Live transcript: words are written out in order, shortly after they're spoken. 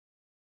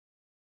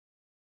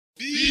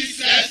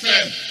Peace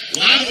FM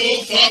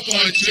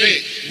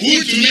 104.3.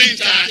 Good to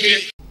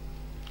meet.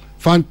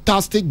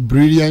 Fantastic,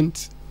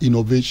 brilliant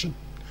innovation.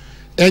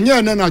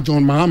 Enye na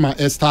John Mahama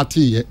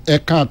started a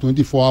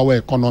 24-hour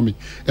economy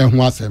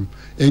ehwasem.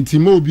 Enti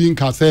mo bi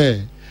nka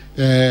say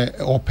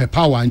or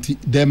power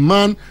the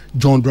man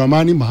John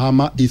Dramani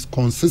Mahama is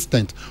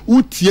consistent.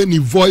 Utie ni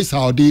voice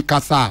how dey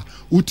kasa.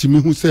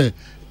 Utimi hu say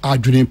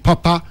adwene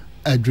papa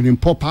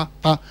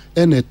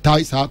and a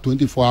ties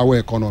 24-hour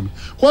economy.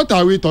 What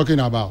are we talking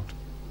about?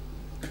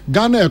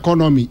 Ghana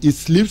economy, it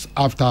sleeps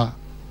after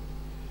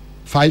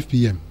 5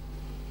 p.m.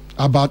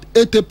 About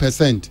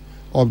 80%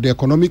 of the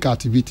economic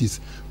activities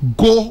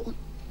go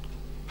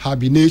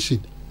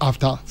hibernation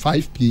after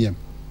 5 p.m.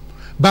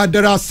 But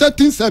there are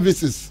certain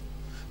services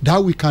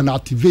that we can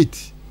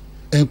activate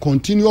and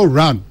continue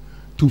run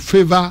to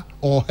favor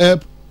or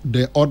help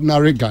the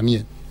ordinary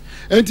Ghanaian.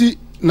 And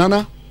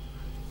Nana,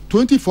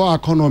 24-hour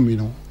economy,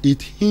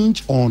 it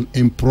hinges on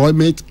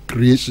employment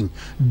creation,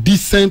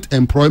 decent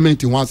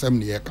employment in one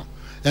semnieka.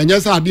 And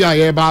yes, I be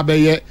a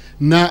baby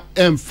na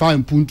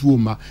fine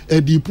puntuoma.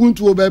 Di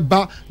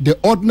puntuoba the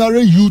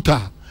ordinary youth.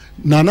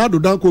 Nana do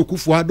danko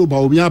kufuado ba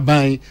omia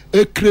ban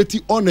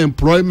create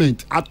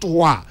unemployment at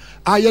wa.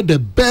 Aye the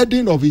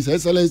burden of His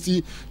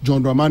Excellency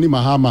John Dramani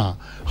Mahama.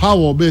 How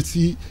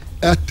obesi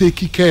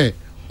take care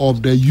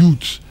of the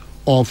youth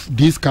of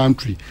this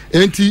country.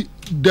 And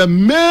the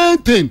main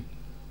thing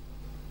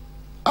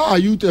our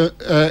youth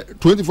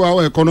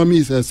 24-hour economy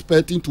is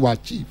expecting to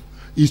achieve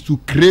is to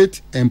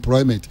create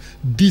employment,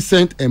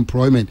 decent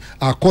employment,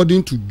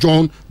 according to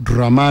John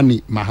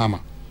Dramani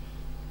Mahama.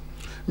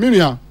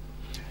 Minia,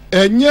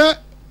 enye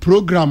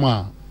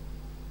programmer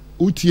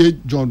utie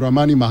John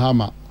Dramani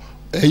Mahama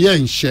eye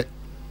nche,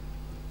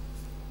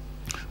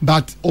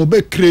 but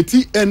obe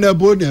create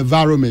enable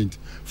environment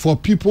for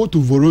people to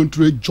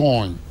voluntarily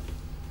join.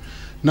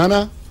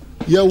 Nana,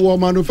 ye wo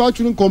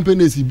manufacturing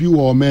companies bi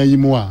wo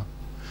mayimo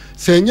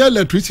senye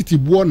electricity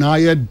bo na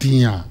aye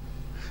dia.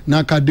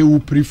 Naka they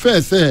will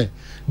prefer say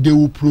they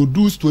will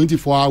produce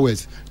 24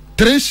 hours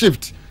 3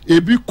 shifts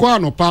ebi kwa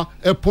nopa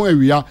epon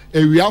ewia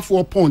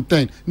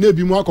 4.10 na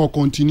ebi mo akọ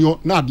continue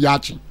na de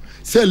achi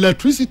say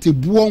electricity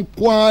buon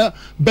kwa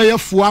beye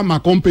fua ma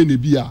company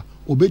bia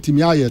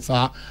obetimi aye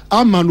sa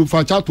a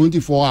manufacture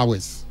 24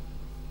 hours.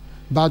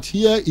 But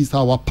here is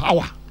our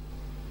power,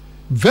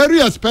 very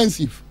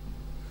expensive.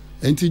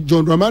 And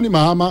John Dramani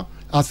Mahama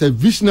as a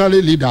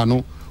visionary leader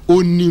no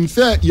onim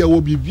say ye will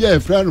be a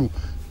friend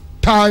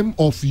time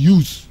of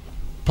use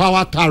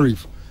power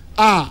tariff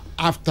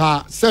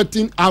after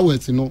certain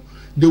hours,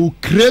 they will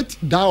create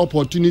that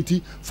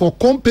opportunity for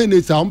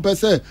companies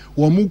that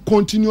will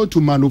continue to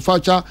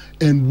manufacture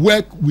and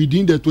work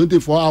within the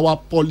 24-hour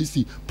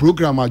policy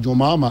program at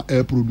Jomama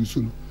air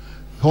producing.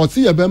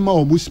 Hosi ebema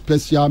almost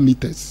special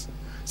meters.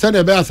 Send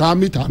a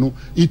meter,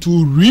 it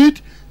will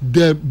read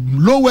the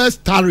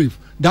lowest tariff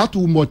that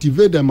will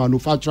motivate the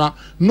manufacturer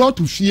not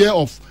to fear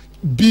of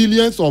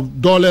billions of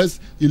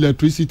dollars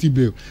electricity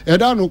bill.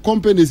 Eda no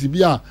companies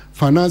be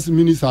finance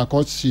minister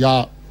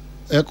share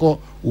echo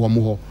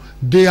womuho.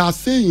 They are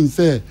saying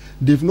say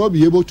they've not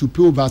been able to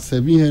pay over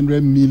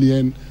 700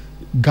 million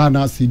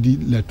Ghana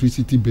cedi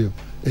electricity bill,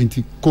 and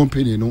the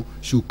company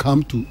should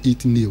come to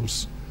its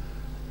nails.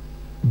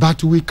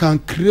 But we can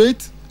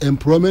create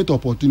employment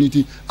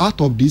opportunity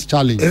out of this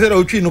challenge. Is it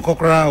no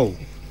kokra?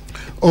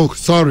 Oh,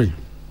 sorry.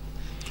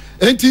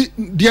 And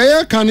the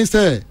air can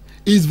say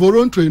is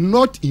voluntary,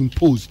 not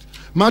imposed.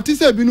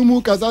 Matise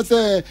binumu kasa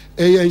say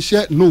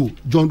eyenche. No,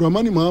 John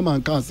Dramani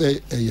Mahama can say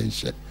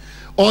eyenche.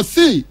 Or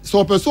see,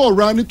 so person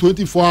running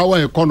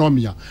 24-hour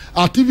economy,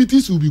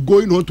 activities will be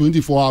going on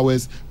 24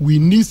 hours. We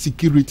need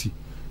security,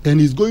 and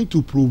it's going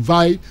to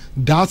provide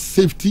that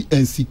safety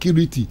and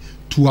security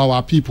to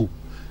our people.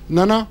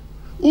 Nana,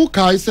 who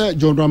can say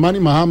John Dramani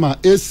Mahama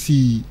is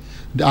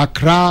the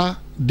Accra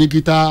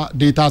Digital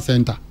Data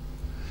Center?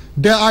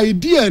 The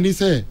idea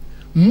is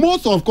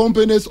most of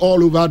companies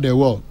all over the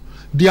world,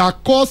 their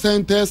call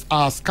centers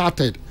are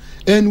scattered,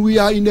 and we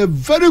are in a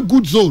very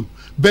good zone.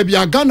 Baby,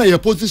 I Ghana your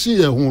position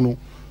here, hono.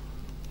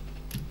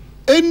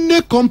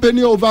 Any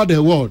company over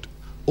the world,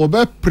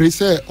 obe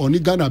prese oni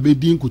Ghana be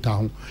din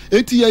kutahu.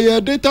 Eti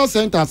ye data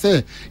center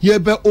say ye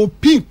be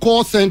open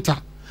call center.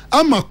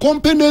 Ama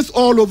companies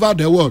all over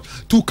the world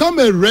to come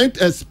and rent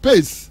a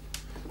space.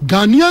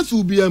 Ghanaians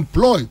will be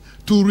employed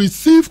to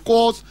receive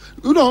calls.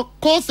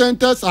 Call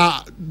centers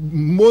are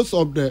most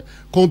of the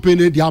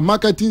company, their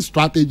marketing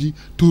strategy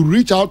to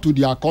reach out to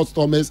their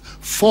customers,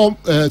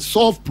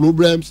 solve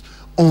problems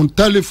on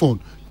telephone,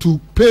 to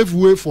pave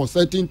way for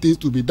certain things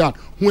to be done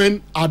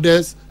when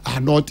others are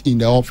not in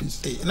the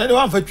office.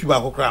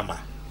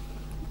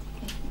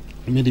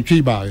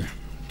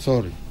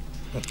 Sorry.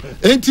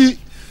 Enti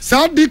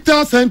sa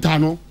dictator center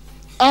no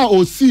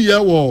o see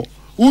here wo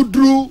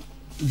udru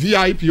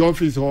VIP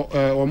office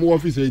or more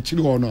office e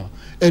chiri ho no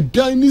e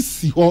dan ni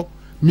si ho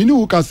mini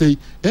wo ka say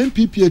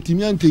NPP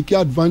atimi an take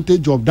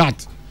advantage of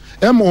that.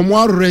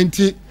 Omo rent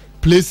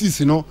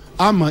places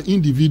ama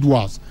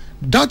individuals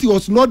That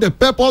was not the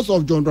purpose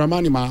of John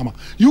Dramani Mahama.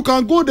 You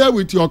can go there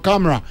with your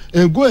camera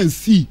and go and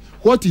see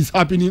what is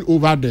happening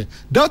over there.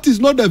 That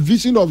is not the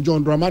vision of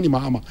John Dramani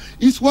Mahama.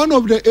 It's one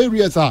of the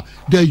areas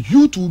the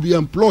youth will be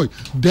employed,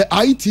 the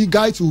IT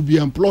guys will be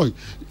employed,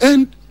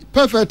 and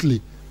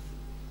perfectly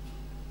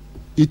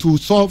it will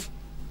solve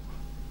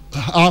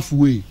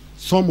halfway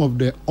some of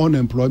the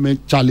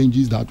unemployment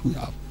challenges that we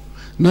have.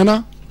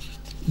 Nana,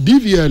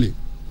 DVLA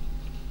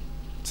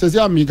says,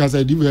 "Yeah, me can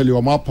say DVLA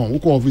or my pon,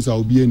 who officer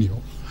will be anyhow.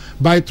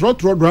 By trot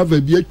driver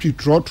be a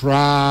trot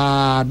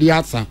the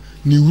answer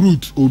new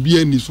route will be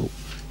any so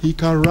he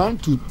can run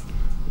to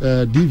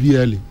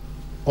DVLA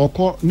or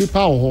call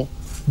Nipa or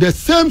the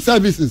same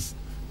services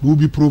will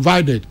be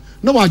provided.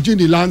 No one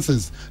the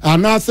license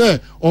and I say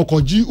or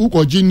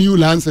koji new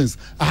license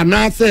and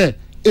I say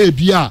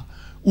ebia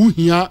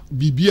uhia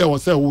bibia or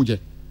say oje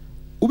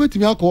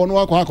ubetimi akọ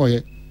no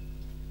akọ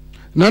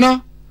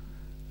Nana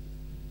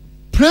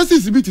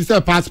Precious bit is a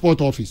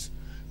passport office.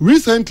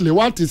 Recently,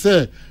 what is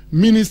a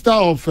Minister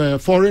of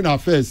Foreign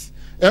Affairs,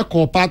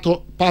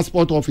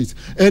 passport office,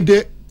 and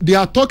they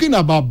are talking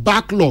about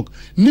backlog.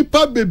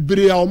 Nipa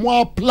bebre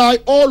omo apply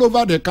all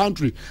over the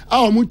country.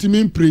 Omo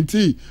timin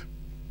printi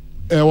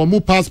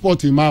omo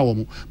passport in ma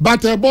omo.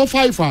 But about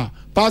 5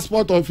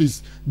 passport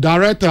office,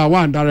 director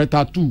 1,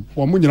 director 2,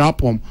 omo nyina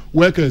pom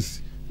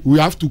workers. We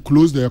have to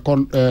close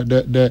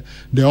the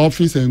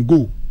office and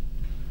go.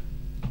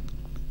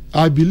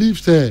 I believe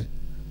say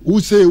who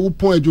say who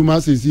point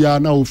Juma says here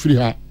now free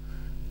her.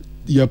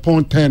 Your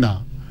point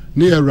tenor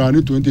near around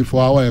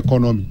 24-hour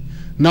economy.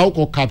 Now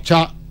go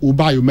capture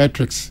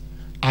biometrics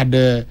at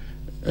the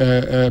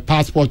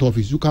passport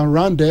office. You can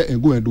run there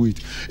and go and do it.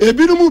 A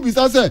bit of movies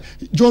I say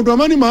John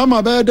Dramani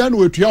Mahama better than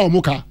with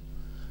Muka.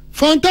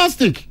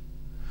 Fantastic.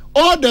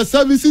 All the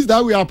services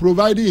that we are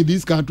providing in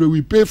this country,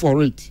 we pay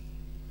for it.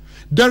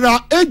 There are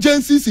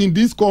agencies in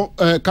this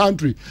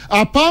country,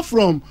 apart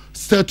from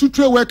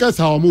statutory workers,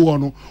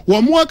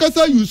 workers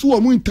are used to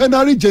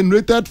internally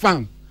generated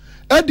funds.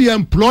 They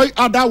employ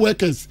other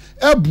workers.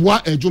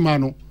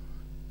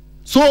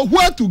 So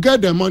where to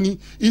get the money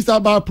is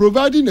about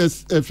providing an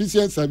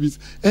efficient service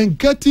and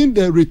getting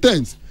the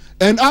returns.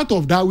 And out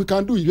of that, we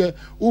can do it.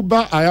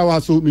 Uba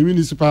Ayawaso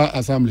Municipal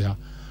Assembly.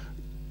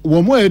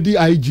 Womo edi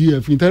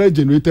IGF, internally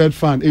generated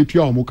fund,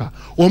 etua omuka.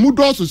 Womu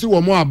dosu si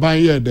womo aban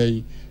here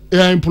dey.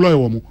 Employ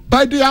womu.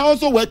 But they are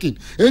also working.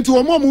 Enti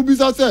womo mu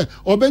bisa say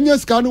obenye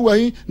skanu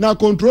wehi na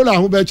controller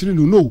hu be chiri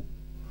no.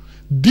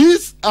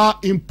 These are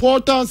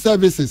important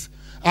services.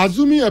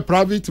 Assuming a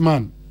private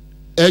man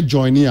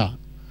join here,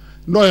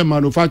 not a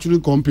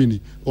manufacturing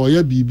company or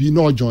a BB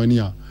not join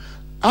here.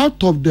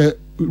 Out of the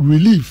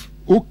relief,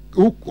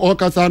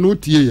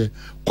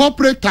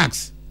 corporate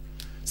tax,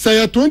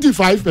 say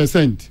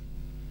 25%.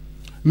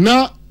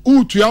 Now,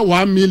 you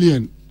 1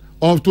 million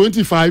of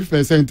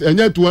 25%, and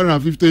yet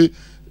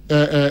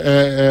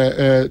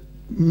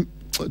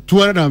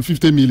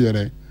 250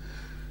 million.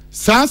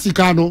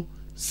 Sasikano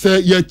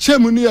say ye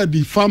chemuni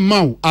the farm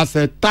as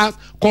a tax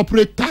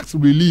corporate tax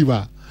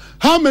reliever.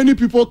 How many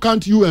people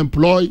can't you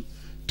employ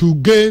to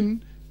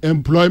gain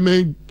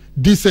employment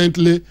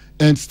decently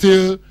and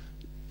still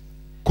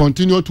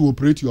continue to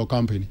operate your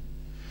company?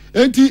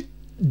 Enti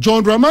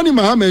John Dramani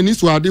Mahama ni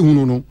swade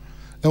hunu no.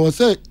 E was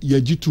say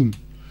ye jitum.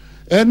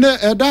 Ene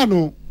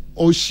edano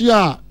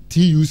oshia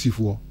TUC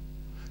for.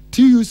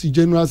 TUC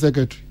General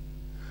Secretary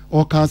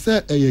or can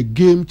say a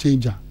game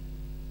changer.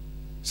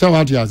 So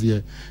what he has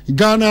here?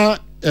 Ghana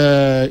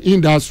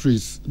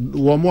Industries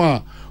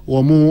womo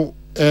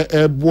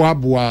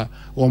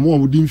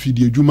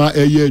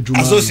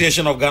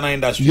Association of Ghana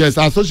Industries. Yes,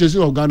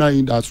 Association of Ghana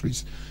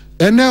Industries.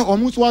 And then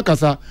almost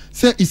wakasa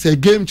say it's a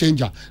game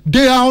changer.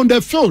 They are on the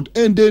field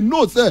and they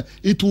know say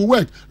it will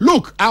work.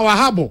 Look, our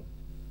harbor.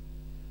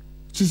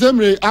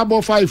 Sisemre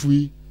harbor 5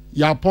 we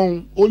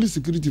yapon only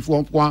security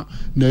for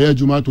na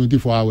Juma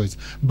 24 hours.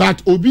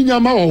 But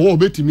obinyama or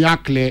betimi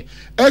clear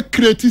a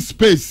creative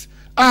space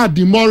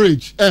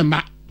demurrage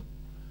ma.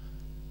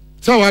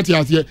 So what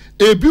you here?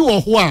 A bit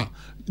of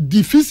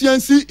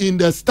deficiency in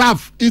the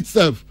staff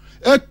itself,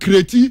 a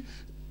creative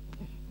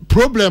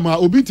problem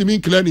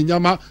obitimi clear in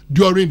Yama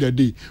during the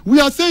day. We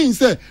are saying,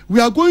 sir, we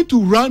are going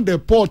to run the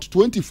port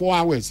 24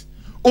 hours.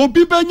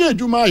 Obi benye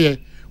Jumaye,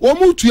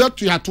 omu tuya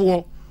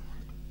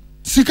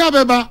sika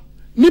beba,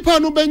 nipa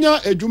no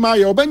benya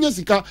ejumaye, obenye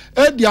sika,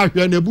 edi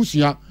ahwe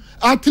nebusia.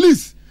 At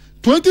least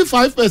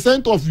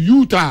 25% of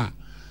youth are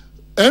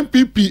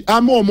MPP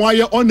amo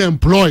moye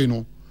unemployed,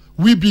 no.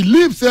 We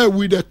believe, sir,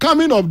 with the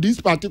coming of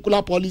this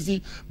particular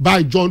policy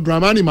by John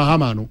Dramani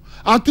Mahama, no,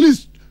 at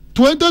least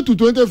 20 to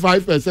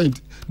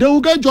 25%, they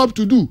will get job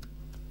to do.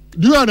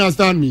 Do you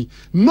understand me?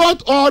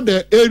 Not all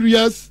the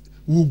areas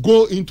will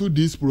go into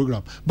this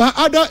program, but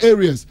other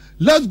areas,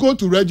 let's go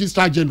to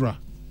Registrar General.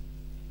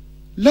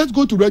 Let's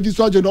go to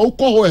Registrar General.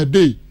 A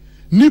day.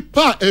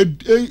 Nipa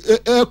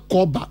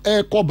Koba.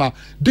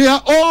 They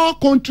are all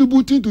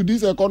contributing to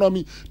this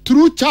economy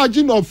through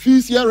charging of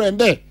fees here and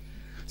there.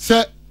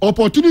 Say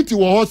opportunity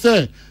was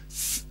say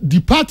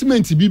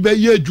department be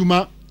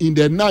Juma in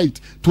the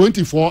night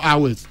 24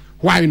 hours.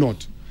 Why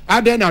not?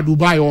 Other na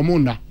Dubai or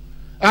Munda.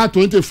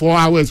 24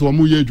 hours or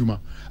Muye Juma.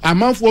 A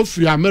month for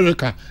free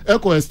America,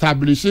 eco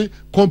establishing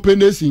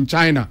companies in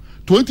China.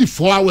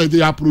 24 hours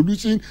they are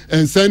producing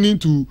and sending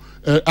to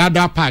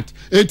other part.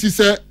 It is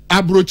a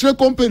abroche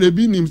company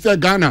being himself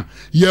Ghana.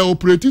 Ye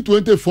operate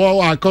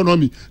 24-hour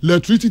economy.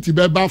 Electricity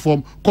be back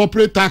from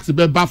corporate tax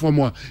be back from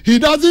one. He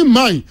doesn't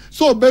mind.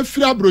 So be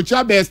free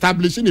abroche be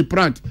establishing a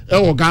plant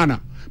in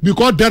Ghana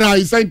because there are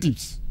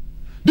incentives.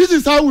 This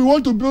is how we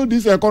want to build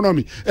this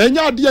economy.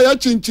 Enya dia ya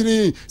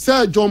chinchini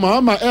say John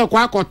Mahama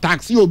kwa ko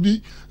taxi obi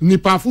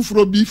nipa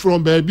fufuro bi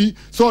from baby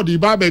so the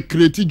babe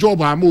create job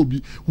amobi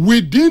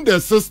within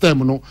the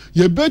system no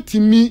ye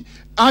betimi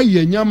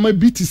ayenya ma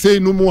bi ti say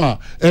no mo a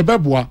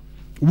ebeboa.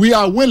 We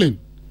are willing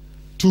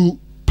to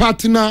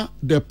partner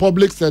the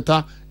public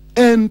sector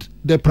and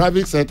the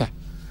private sector.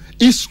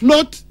 It's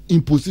not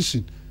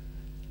imposition.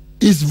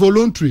 It's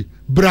voluntary.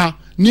 Bra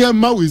near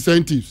ma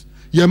incentives.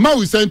 Ye ma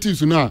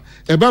incentives na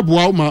ebe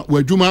boa ma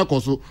wadwuma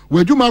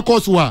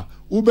koso a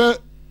ube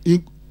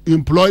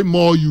employ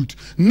more youth.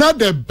 Not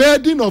the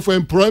burden of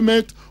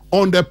employment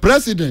on the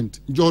president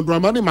John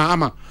Dramani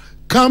Mahama.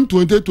 Come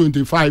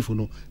 2025,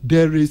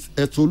 there is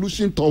a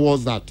solution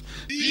towards that.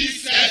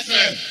 This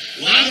FM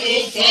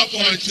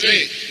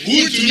 104.3.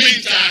 Who to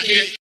meet